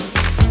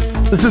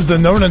This is the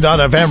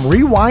Nona.fm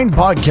Rewind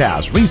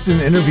podcast, recent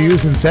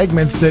interviews and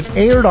segments that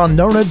aired on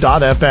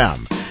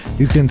Nona.fm.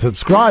 You can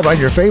subscribe on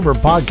your favorite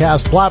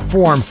podcast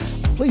platform.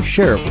 Please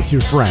share it with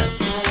your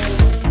friends.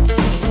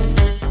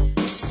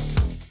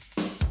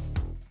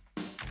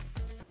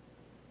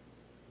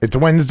 It's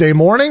Wednesday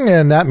morning,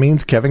 and that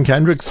means Kevin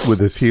Kendrick's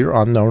with us here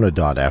on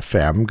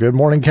Nona.fm. Good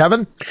morning,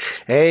 Kevin.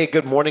 Hey,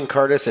 good morning,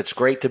 Curtis. It's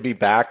great to be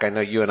back. I know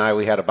you and I,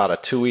 we had about a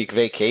 2-week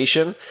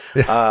vacation,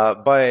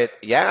 but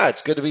yeah,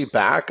 it's good to be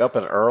back up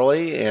and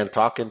early and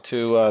talking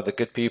to the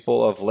good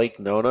people of Lake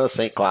Nona,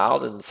 St.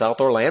 Cloud, and South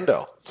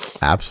Orlando.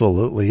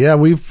 Absolutely. Yeah,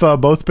 we've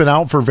both been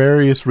out for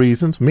various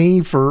reasons.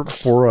 Me for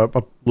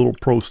a little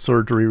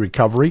post-surgery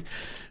recovery,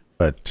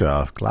 but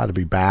glad to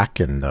be back,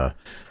 and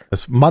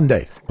this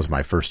Monday was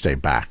my first day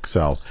back.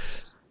 So,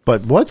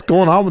 but what's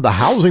going on with the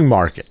housing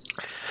market?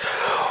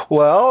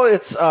 Well,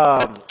 it's,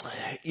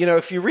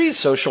 if you read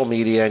social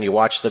media and you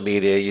watch the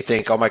media, you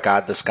think, oh my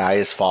God, the sky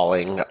is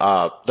falling.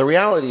 The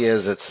reality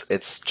is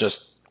it's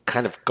just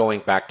kind of going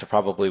back to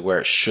probably where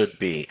it should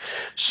be.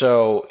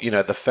 So,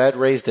 the Fed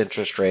raised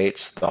interest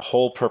rates. The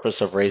whole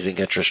purpose of raising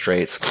interest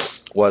rates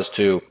was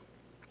to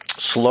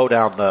slow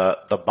down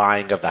the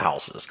buying of the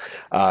houses,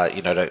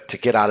 to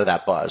get out of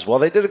that buzz. Well,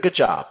 they did a good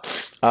job.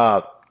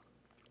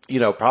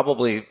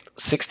 Probably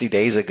 60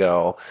 days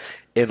ago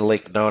in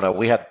Lake Nona,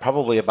 we had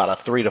probably about a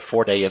 3 to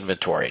 4 day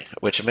inventory,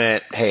 which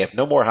meant, hey, if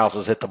no more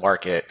houses hit the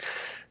market,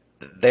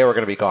 they were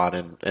going to be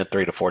gone in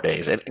 3 to 4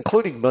 days, and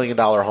including $1 million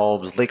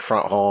homes,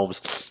 lakefront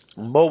homes,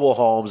 mobile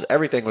homes,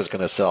 everything was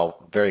going to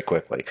sell very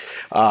quickly.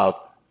 Of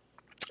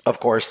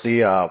course,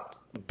 the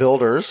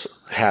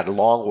builders had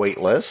long wait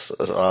lists,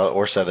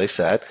 or so they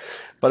said.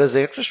 But as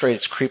the interest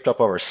rates creeped up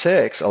over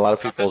 6, a lot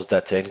of people's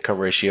debt to income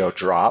ratio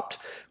dropped,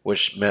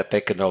 which meant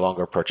they could no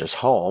longer purchase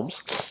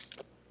homes.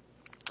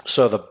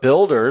 So the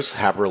builders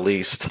have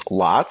released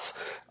lots.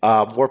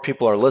 More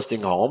people are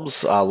listing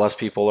homes, less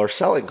people are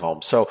selling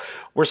homes. So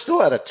we're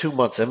still at a 2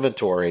 months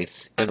inventory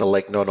in the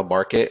Lake Nona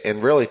market,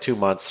 and really 2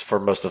 months for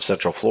most of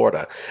Central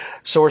Florida.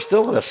 So we're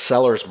still in a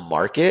seller's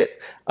market.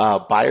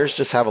 Buyers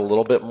just have a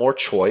little bit more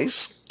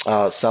choice.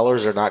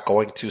 Sellers are not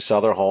going to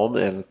sell their home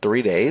in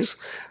 3 days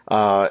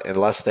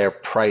unless they're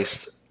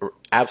priced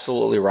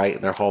absolutely right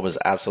and their home is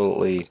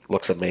absolutely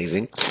looks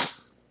amazing.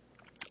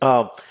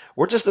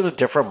 We're just in a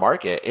different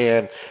market.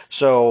 And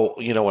so,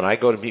 when I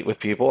go to meet with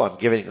people, I'm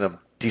giving them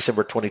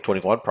December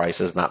 2021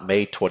 prices, not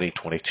May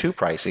 2022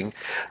 pricing,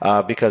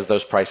 because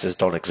those prices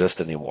don't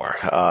exist anymore.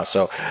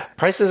 So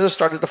prices have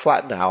started to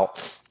flatten out.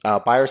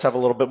 Buyers have a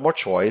little bit more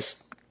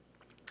choice,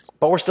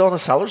 but we're still in a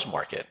seller's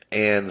market.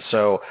 And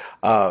so,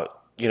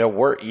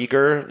 we're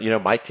eager,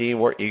 my team,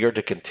 we're eager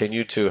to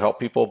continue to help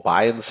people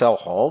buy and sell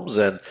homes,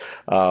 and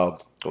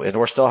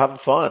we're still having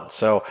fun.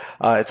 So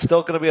it's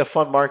still going to be a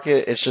fun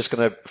market. It's just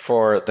going to,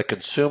 for the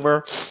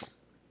consumer,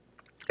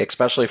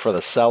 especially for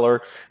the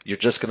seller, you're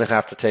just going to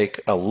have to take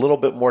a little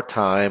bit more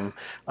time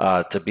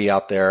to be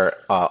out there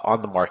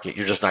on the market.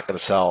 You're just not going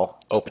to sell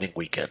opening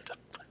weekend.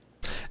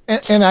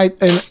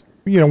 And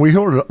we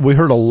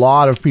heard a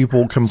lot of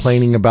people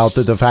complaining about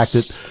the fact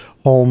that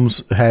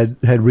homes had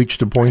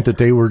reached a point that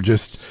they were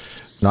just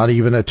not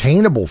even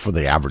attainable for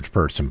the average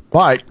person.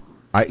 But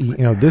I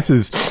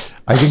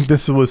think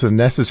this was a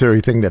necessary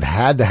thing that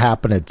had to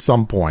happen at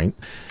some point.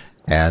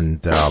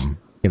 And,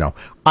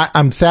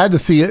 I'm sad to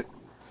see it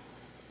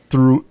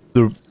through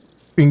the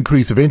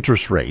increase of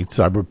interest rates.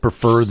 I would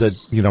prefer that,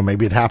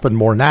 maybe it happened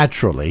more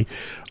naturally,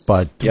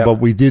 but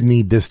we did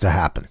need this to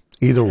happen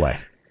either way.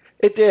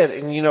 It did.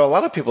 And, a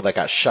lot of people that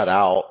got shut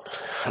out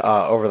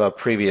over the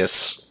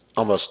previous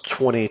almost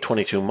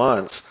 22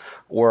 months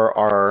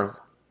were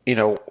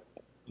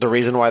the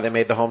reason why they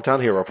made the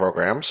Hometown Hero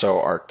program. So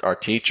our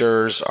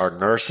teachers, our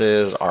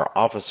nurses, our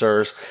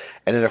officers,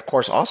 and then of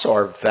course also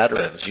our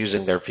veterans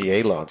using their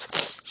VA loans.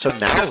 So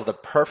now is the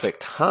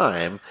perfect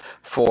time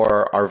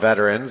for our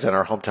veterans and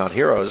our Hometown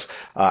Heroes.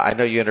 I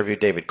know you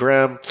interviewed David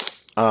Grimm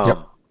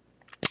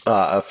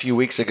a few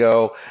weeks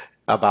ago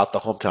about the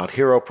Hometown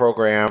Hero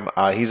program.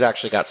 He's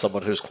actually got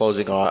someone who's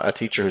a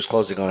teacher who's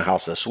closing on a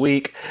house this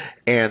week.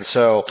 And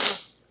so,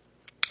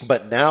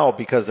 but now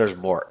because there's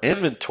more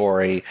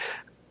inventory,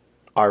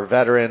 our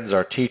veterans,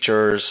 our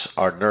teachers,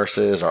 our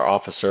nurses, our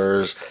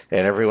officers,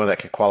 and everyone that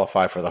can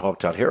qualify for the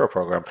Hometown Hero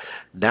program,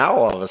 now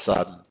all of a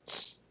sudden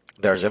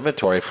there's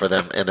inventory for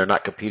them and they're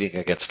not competing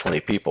against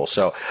 20 people.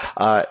 So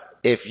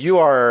if you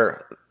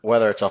are,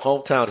 whether it's a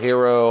Hometown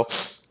Hero,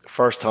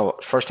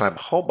 first-time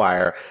home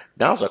buyer,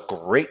 now's a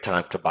great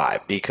time to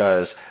buy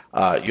because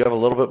you have a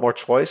little bit more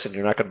choice and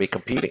you're not going to be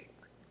competing.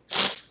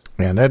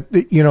 And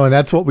and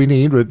that's what we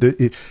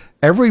need.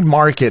 Every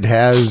market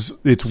has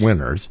its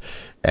winners,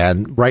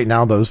 and right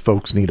now those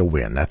folks need a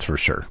win. That's for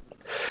sure.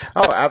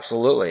 Oh,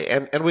 absolutely,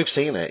 and we've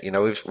seen it.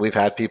 We've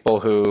had people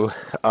who,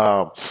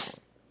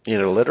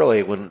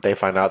 literally when they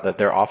find out that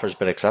their offer's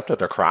been accepted,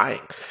 they're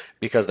crying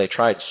because they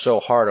tried so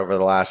hard over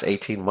the last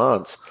 18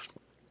 months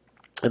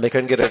and they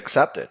couldn't get it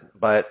accepted.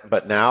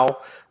 But now,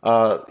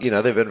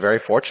 they've been very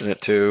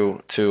fortunate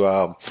to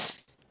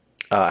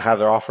have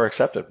their offer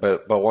accepted.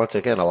 But once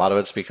again, a lot of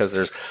it's because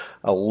there's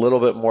a little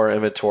bit more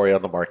inventory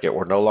on the market.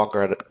 We're no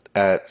longer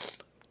at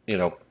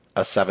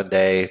a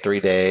 7-day,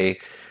 3-day,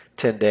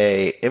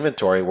 10-day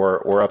inventory.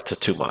 We're up to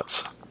 2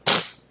 months.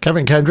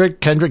 Kevin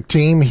Kendrick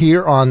team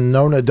here on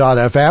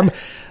Nona.fm.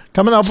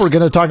 Coming up, we're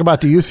going to talk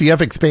about the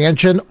UCF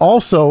expansion.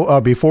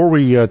 Also, before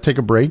we take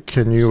a break,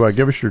 can you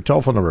give us your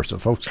telephone number so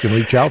folks can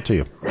reach out to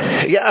you?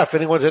 Yeah, if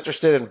anyone's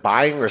interested in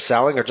buying or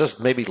selling or just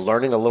maybe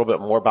learning a little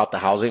bit more about the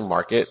housing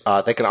market,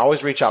 they can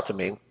always reach out to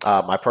me.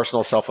 My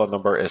personal cell phone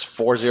number is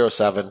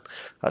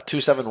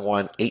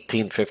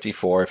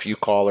 407-271-1854. If you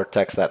call or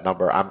text that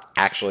number, I'm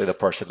actually the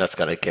person that's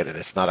going to get it.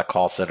 It's not a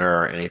call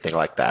center or anything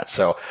like that.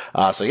 So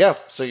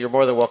you're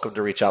more than welcome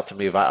to reach out to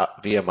me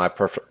via my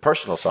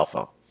personal cell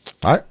phone.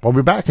 All right, we'll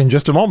be back in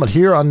just a moment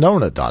here on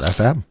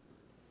Nona.fm.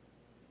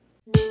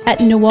 At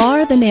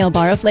Noir, the nail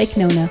bar of Lake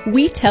Nona,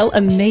 we tell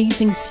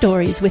amazing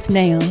stories with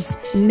nails.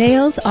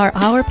 Nails are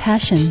our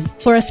passion.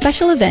 For a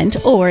special event,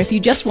 or if you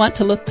just want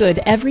to look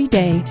good every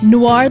day,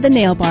 Noir, the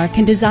nail bar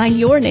can design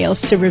your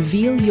nails to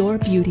reveal your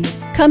beauty.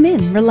 Come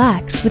in,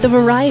 relax with a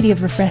variety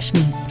of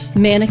refreshments.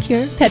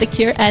 Manicure,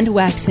 pedicure, and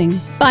waxing.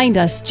 Find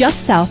us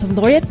just south of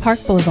Laureate Park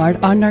Boulevard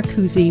on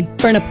Narcoozy.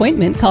 For an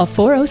appointment, call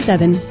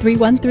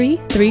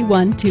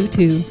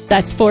 407-313-3122.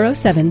 That's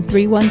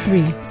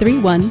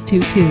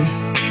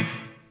 407-313-3122.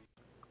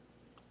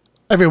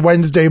 Every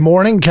Wednesday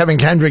morning, Kevin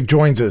Kendrick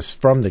joins us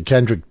from the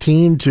Kendrick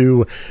team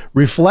to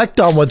reflect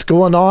on what's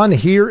going on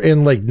here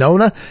in Lake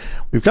Nona.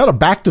 We've got a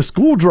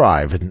back-to-school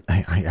drive, and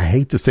I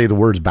hate to say the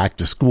words back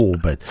to school,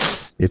 but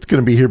it's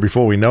going to be here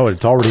before we know it.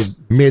 It's already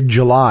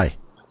mid-July.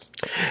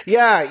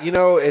 Yeah,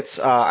 it's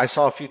I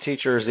saw a few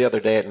teachers the other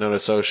day at Nona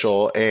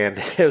Social, and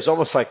it was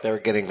almost like they were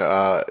getting,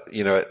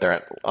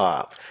 their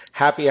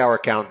happy hour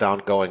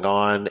countdown going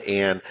on.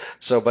 And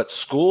so, but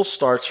school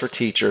starts for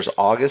teachers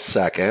August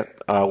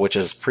 2nd, which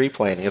is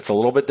pre-planning. It's a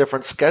little bit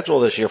different schedule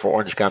this year for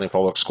Orange County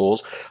Public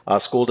Schools.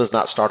 School does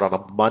not start on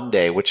a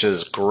Monday, which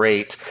is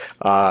great.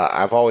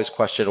 I've always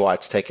questioned why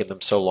it's taken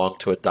them so long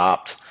to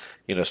adopt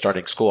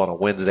starting school on a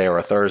Wednesday or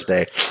a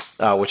Thursday,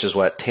 which is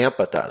what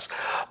Tampa does.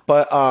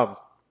 But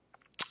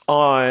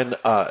on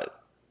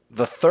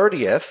the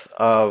 30th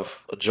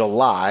of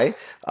July,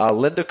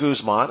 Linda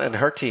Guzman and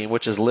her team,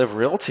 which is Live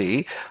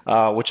Realty,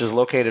 which is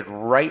located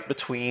right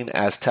between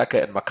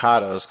Azteca and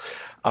Macados,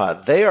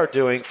 they are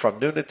doing from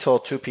noon until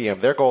 2 p.m.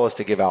 Their goal is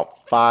to give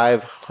out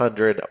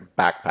 500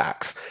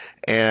 backpacks.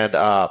 And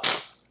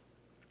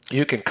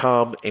you can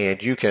come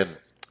and you can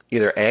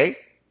either A,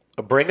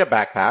 bring a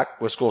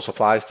backpack with school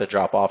supplies to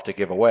drop off to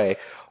give away,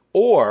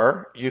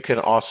 or you can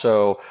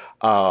also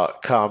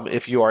come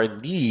if you are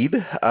in need.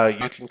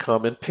 You can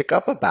come and pick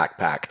up a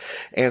backpack.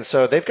 And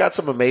so they've got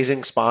some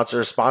amazing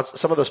sponsors.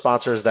 Some of the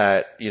sponsors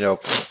that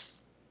like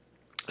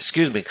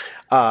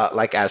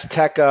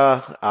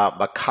Azteca,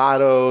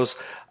 Macados,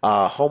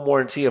 Home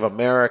Warranty of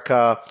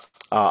America,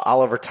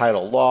 Oliver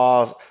Title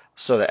Law.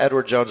 So the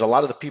Edward Jones, a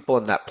lot of the people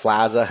in that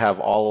plaza have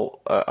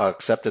all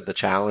accepted the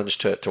challenge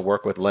to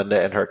work with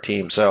Linda and her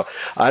team. So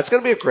it's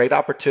going to be a great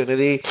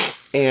opportunity.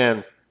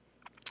 And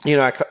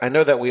I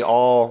know that we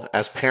all,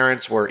 as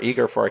parents, were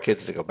eager for our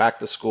kids to go back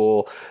to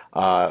school.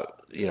 Yvette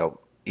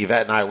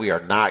and I, we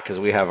are not, because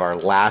we have our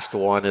last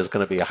one is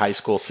going to be a high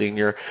school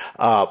senior.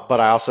 But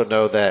I also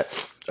know that,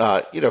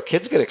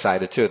 kids get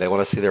excited too. They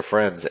want to see their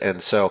friends.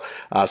 And so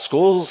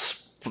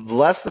school's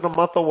less than a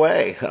month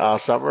away.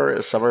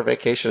 Summer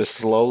vacation is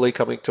slowly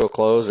coming to a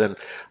close. And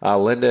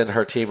Linda and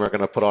her team are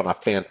going to put on a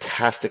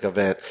fantastic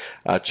event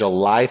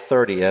July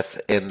 30th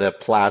in the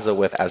plaza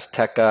with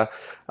Azteca,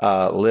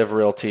 Live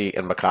Realty,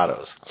 and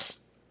Macados.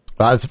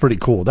 That's pretty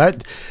cool.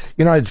 That,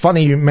 it's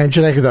funny you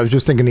mention it because I was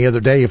just thinking the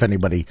other day if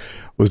anybody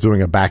was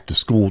doing a back to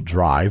school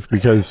drive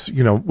because,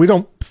 we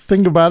don't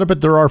think about it, but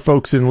there are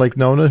folks in Lake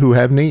Nona who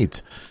have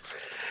needs.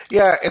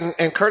 Yeah.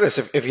 And Curtis,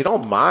 if you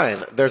don't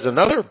mind, there's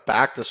another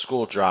back to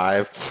school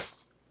drive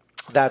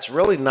that's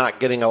really not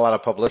getting a lot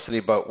of publicity,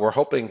 but we're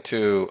hoping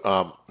to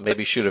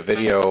maybe shoot a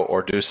video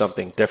or do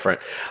something different.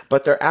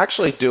 But they're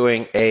actually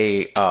doing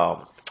a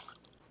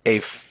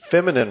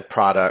feminine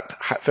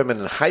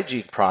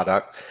hygiene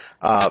product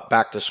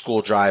back to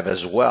school drive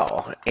as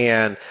well.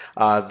 And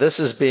this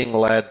is being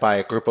led by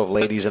a group of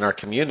ladies in our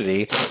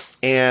community.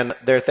 And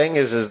their thing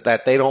is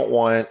that they don't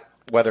want,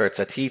 whether it's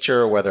a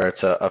teacher, whether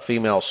it's a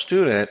female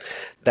student,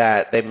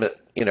 that they,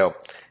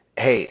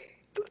 hey,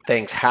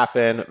 things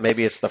happen.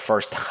 Maybe it's the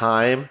first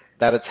time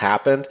that it's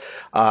happened.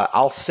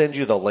 I'll send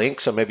you the link,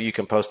 so maybe you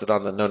can post it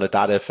on the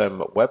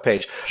Nona.fm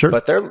webpage. Sure.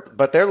 But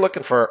they're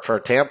looking for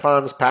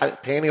tampons,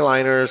 panty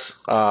liners,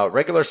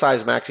 regular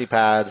size maxi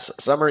pads,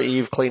 summer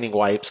eve cleaning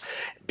wipes,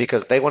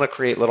 because they want to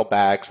create little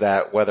bags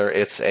that, whether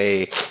it's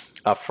a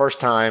first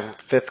time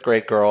fifth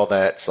grade girl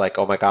that's like,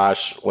 oh my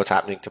gosh, what's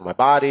happening to my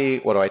body?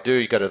 What do?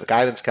 You go to the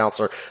guidance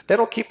counselor. They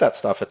don't keep that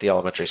stuff at the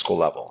elementary school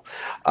level.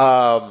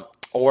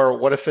 Or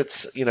what if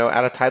it's,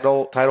 at a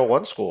Title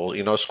I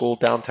school, school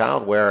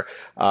downtown where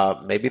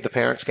maybe the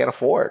parents can't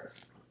afford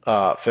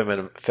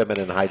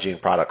feminine hygiene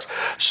products.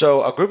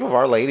 So a group of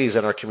our ladies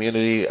in our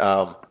community,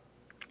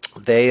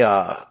 they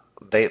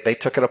they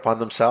took it upon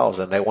themselves,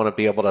 and they want to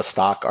be able to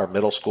stock our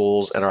middle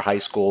schools and our high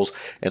schools,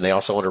 and they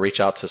also want to reach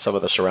out to some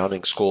of the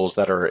surrounding schools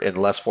that are in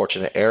less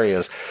fortunate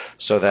areas,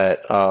 so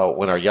that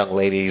when our young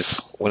ladies,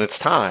 when it's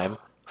time,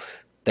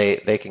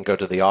 they can go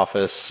to the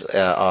office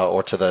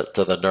or to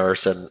the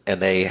nurse,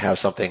 and they have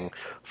something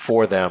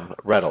for them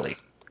readily.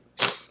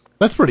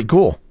 That's pretty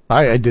cool.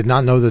 I did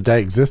not know that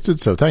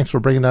existed, so thanks for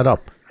bringing that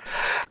up.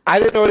 I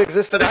didn't know it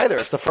existed either.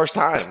 It's the first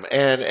time,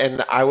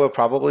 and I would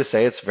probably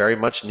say it's very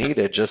much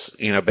needed. Just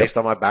based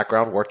on my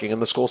background working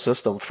in the school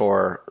system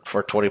for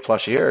 20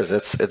 plus years,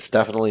 it's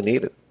definitely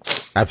needed.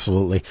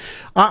 Absolutely.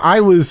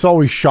 I was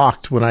always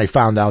shocked when I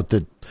found out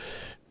that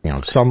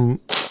some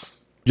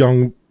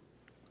young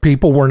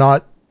people were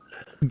not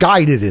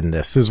guided in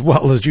this as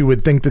well as you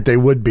would think that they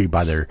would be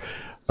by their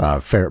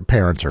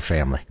parents or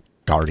family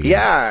guardians.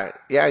 Yeah.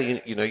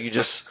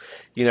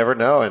 You never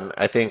know, and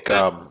I think.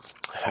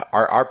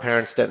 Our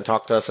parents didn't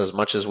talk to us as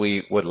much as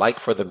we would like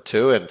for them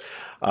to. And,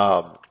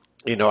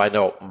 I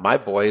know my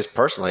boys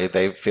personally,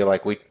 they feel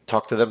like we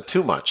talk to them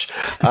too much.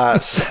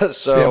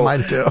 So yeah,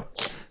 mine too.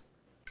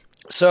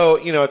 So,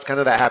 it's kind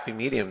of that happy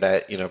medium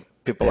that,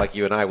 people like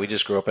you and I, we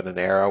just grew up in an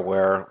era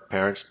where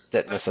parents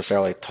didn't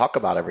necessarily talk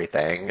about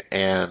everything.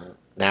 And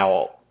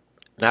now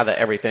that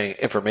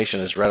information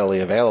is readily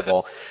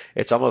available,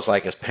 it's almost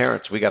like as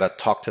parents, we got to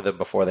talk to them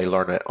before they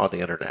learn it on the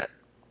internet.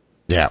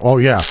 Yeah. Oh,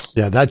 yeah.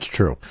 Yeah, that's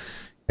true.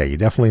 Yeah, you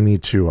definitely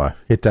need to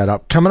hit that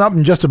up. Coming up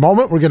in just a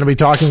moment, we're going to be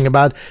talking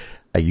about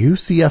a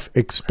UCF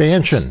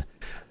expansion,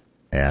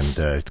 and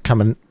it's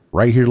coming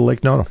right here to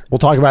Lake Nona. We'll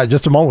talk about it in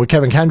just a moment with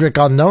Kevin Kendrick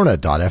on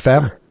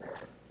Nona.fm.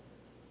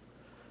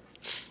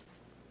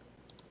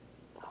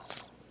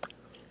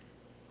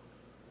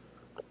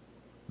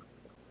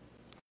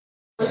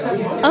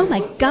 Oh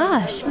my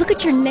gosh, look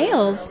at your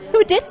nails.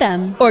 Who did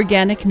them?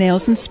 Organic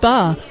Nails and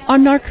Spa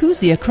on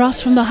Narcoozy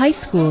across from the high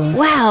school.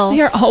 Wow.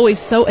 They are always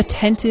so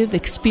attentive,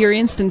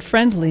 experienced, and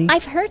friendly.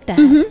 I've heard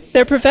that.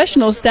 Their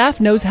professional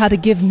staff knows how to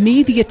give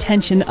me the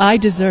attention I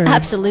deserve.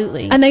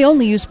 Absolutely. And they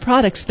only use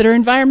products that are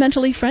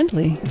environmentally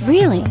friendly.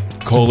 Really?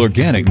 Call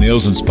Organic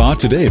Nails and Spa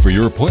today for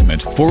your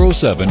appointment.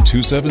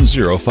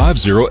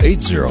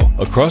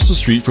 407-270-5080. Across the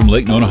street from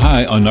Lake Nona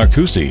High on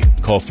Narcoozy.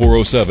 Call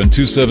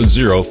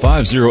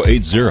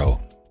 407-270-5080.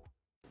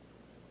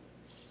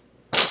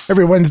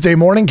 Every Wednesday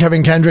morning,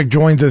 Kevin Kendrick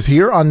joins us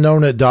here on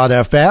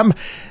Nona.fm.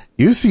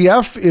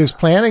 UCF is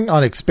planning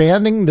on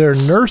expanding their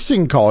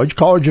nursing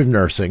college of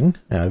nursing.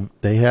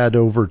 They had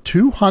over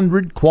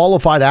 200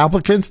 qualified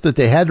applicants that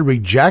they had to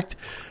reject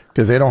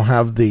because they don't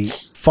have the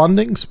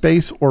funding,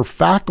 space, or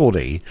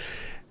faculty.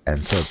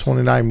 And so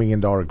 $29 million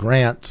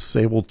grants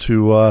able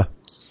to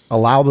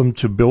allow them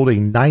to build a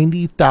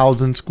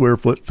 90,000 square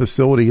foot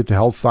facility at the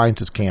Health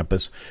Sciences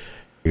campus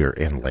here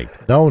in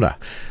Lake Nona.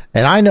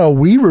 And I know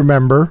we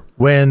remember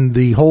when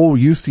the whole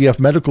UCF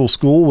Medical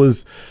School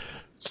was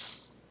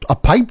a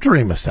pipe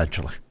dream,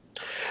 essentially.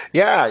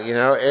 Yeah,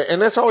 and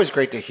that's always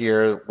great to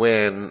hear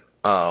when,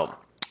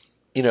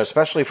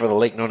 especially for the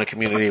Lake Nona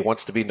community,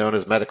 wants to be known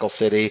as Medical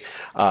City.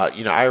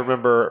 I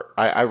remember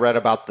I read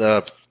about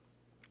the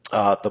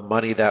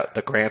money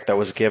the grant that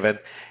was given.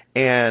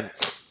 And,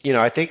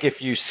 I think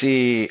if you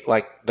see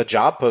like the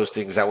job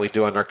postings that we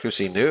do on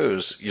Narcoozy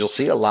News, you'll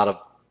see a lot of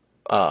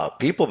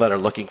people that are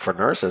looking for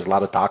nurses, a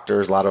lot of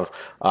doctors, a lot of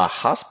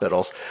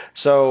hospitals.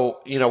 So,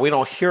 we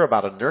don't hear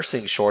about a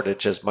nursing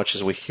shortage as much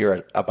as we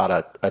hear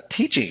about a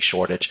teaching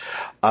shortage.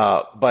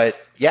 But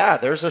yeah,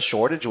 there's a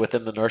shortage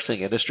within the nursing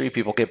industry.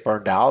 People get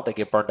burned out. They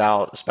get burned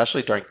out,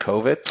 especially during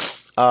COVID.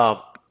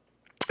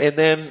 And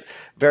then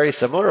very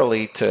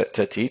similarly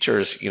to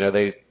teachers,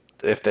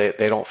 if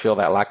they don't feel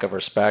that lack of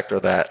respect or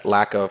that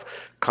lack of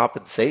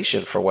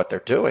compensation for what they're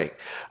doing.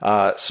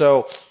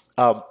 So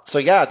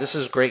yeah, this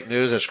is great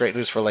news. It's great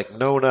news for Lake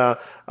Nona.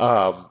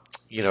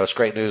 It's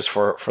great news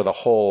for the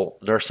whole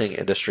nursing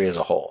industry as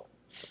a whole.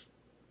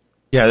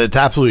 Yeah, that's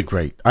absolutely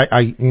great.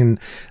 And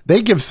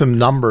they give some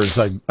numbers.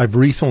 I've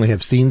recently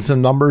have seen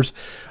some numbers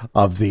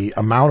of the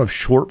amount of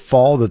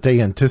shortfall that they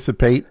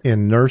anticipate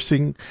in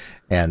nursing,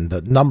 and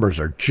the numbers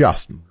are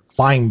just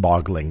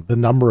mind-boggling. The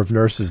number of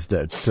nurses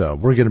that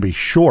we're going to be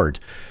short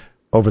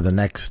over the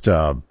next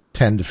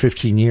 10 to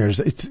 15 years,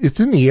 it's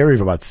in the area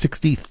of about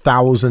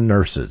 60,000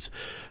 nurses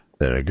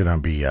that are going to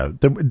be,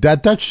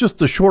 that's just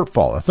the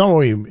shortfall. That's not what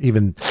we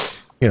even,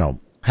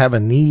 have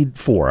a need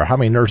for, how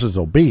many nurses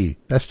will be.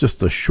 That's just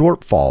the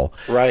shortfall.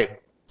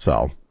 Right.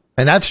 So,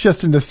 and that's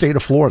just in the state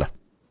of Florida.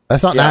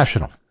 That's not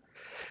national.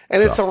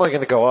 And it's only going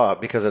to go up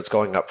because it's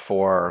going up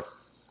for,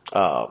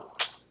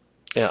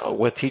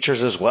 with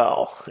teachers as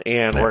well.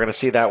 And we're going to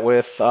see that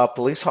with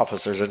police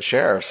officers and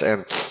sheriffs.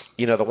 And,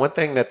 the one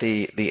thing that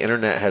the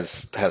internet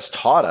has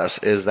taught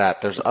us is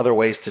that there's other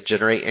ways to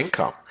generate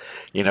income.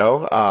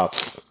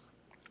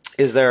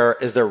 Is there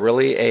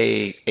really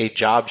a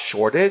job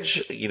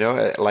shortage,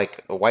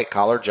 like white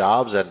collar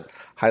jobs and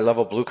high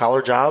level blue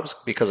collar jobs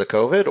because of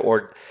COVID?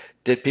 Or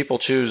did people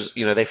choose,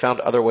 they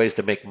found other ways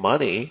to make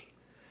money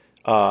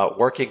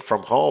working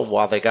from home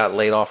while they got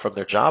laid off from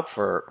their job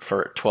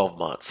for 12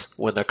 months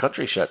when their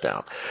country shut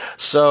down.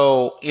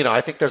 So,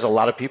 I think there's a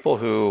lot of people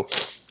who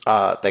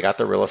they got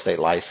their real estate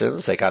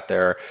license, they got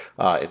their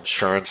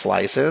insurance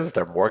license,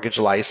 their mortgage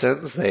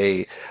license.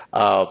 They,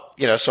 so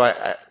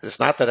it's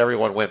not that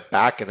everyone went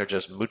back and they're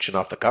just mooching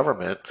off the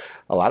government.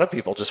 A lot of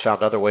people just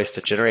found other ways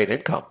to generate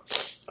income.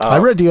 I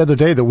read the other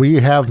day that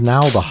we have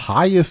now the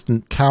highest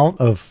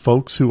count of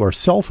folks who are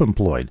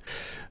self-employed.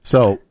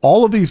 So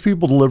all of these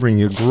people delivering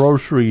you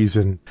groceries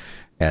and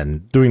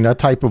doing that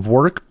type of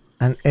work.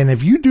 And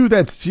if you do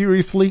that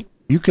seriously,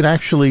 you can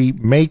actually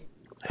make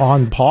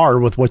on par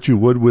with what you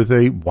would with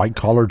a white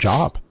collar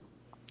job.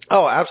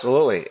 Oh,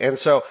 absolutely. And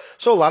so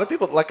a lot of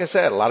people, like I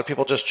said, a lot of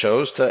people just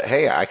chose to,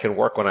 hey, I can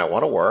work when I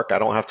want to work. I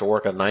don't have to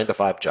work a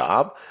 9-to-5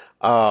 job.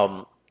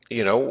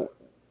 You've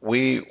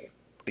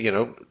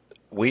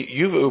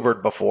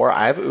Ubered before.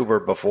 I've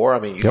Ubered before. I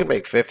mean, you can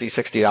make $50,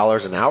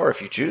 $60 an hour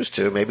if you choose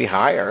to, maybe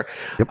higher.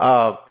 Yep.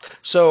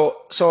 So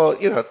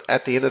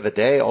at the end of the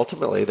day,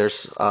 ultimately,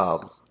 there's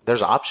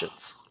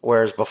options.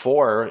 Whereas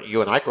before,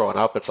 you and I growing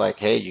up, it's like,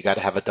 hey, you got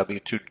to have a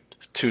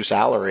W-2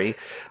 salary.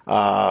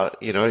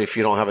 If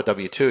you don't have a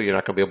W-2, you're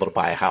not going to be able to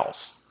buy a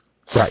house.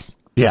 Right.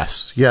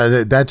 Yes.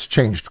 Yeah, that's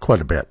changed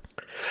quite a bit.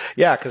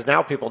 Yeah, because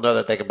now people know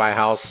that they can buy a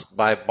house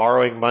by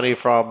borrowing money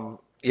from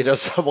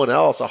someone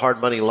else, a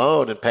hard money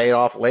loan, and pay it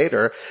off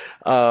later.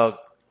 And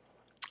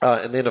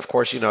then, of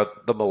course, the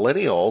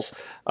millennials,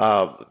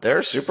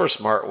 they're super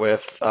smart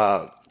with,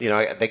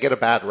 they get a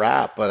bad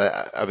rap.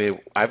 But I mean,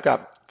 I've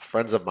got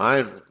friends of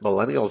mine,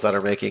 millennials, that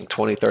are making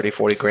 20, 30,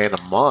 40 grand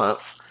a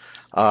month,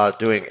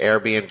 doing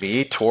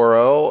Airbnb,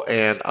 Turo,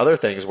 and other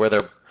things where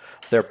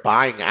they're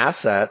buying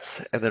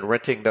assets and then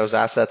renting those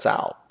assets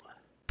out.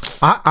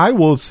 I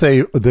will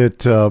say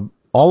that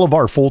all of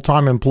our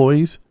full-time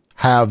employees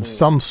have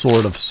some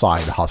sort of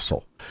side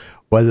hustle,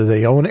 whether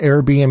they own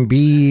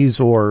Airbnbs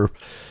or,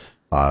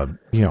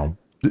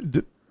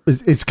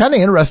 it's kind of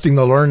interesting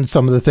to learn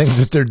some of the things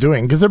that they're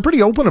doing because they're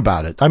pretty open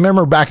about it. I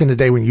remember back in the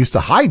day when you used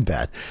to hide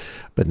that,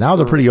 but now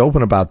they're pretty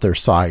open about their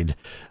side,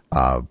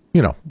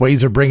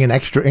 ways of bringing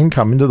extra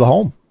income into the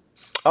home.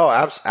 Oh,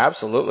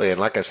 absolutely. And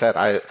like I said,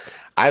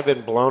 I've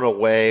been blown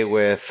away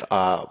with,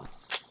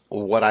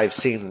 what I've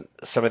seen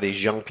some of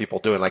these young people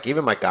doing. Like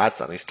even my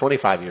godson, he's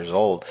 25 years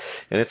old,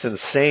 and it's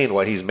insane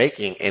what he's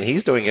making, and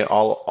he's doing it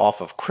all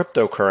off of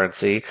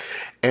cryptocurrency.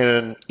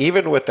 And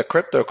even with the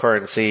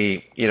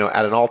cryptocurrency,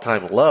 at an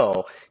all-time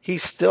low,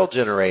 he's still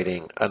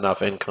generating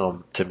enough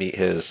income to meet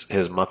his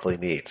monthly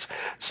needs.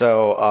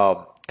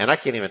 So, and I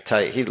can't even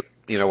tell you,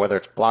 whether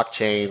it's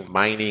blockchain,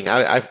 mining,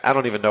 I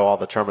don't even know all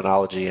the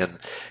terminology in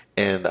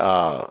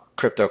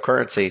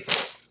cryptocurrency,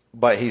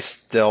 but he's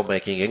still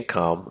making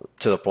income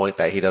to the point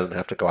that he doesn't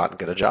have to go out and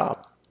get a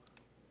job.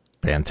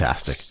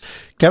 Fantastic.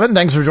 Kevin,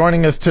 thanks for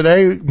joining us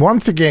today.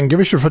 Once again, give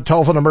us your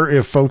telephone number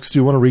if folks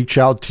do want to reach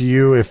out to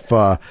you. If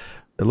it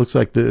looks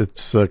like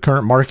its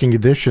current market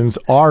conditions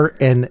are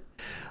a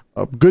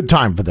good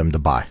time for them to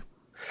buy.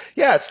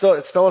 Yeah, it's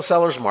still a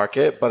seller's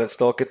market, but it's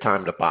still a good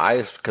time to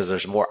buy because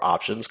there's more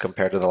options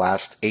compared to the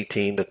last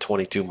 18 to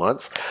 22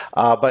 months.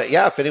 But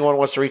yeah, if anyone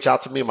wants to reach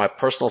out to me, my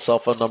personal cell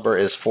phone number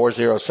is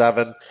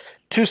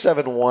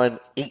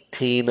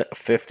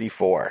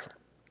 407-271-1854.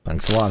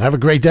 Thanks a lot. Have a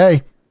great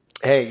day.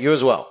 Hey, you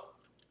as well.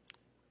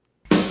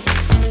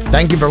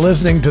 Thank you for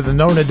listening to the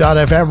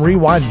Nona.fm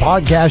Rewind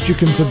podcast. You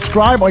can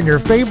subscribe on your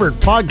favorite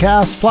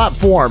podcast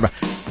platform.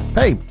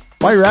 Hey,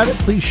 while you're at it,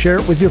 please share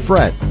it with your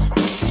friends.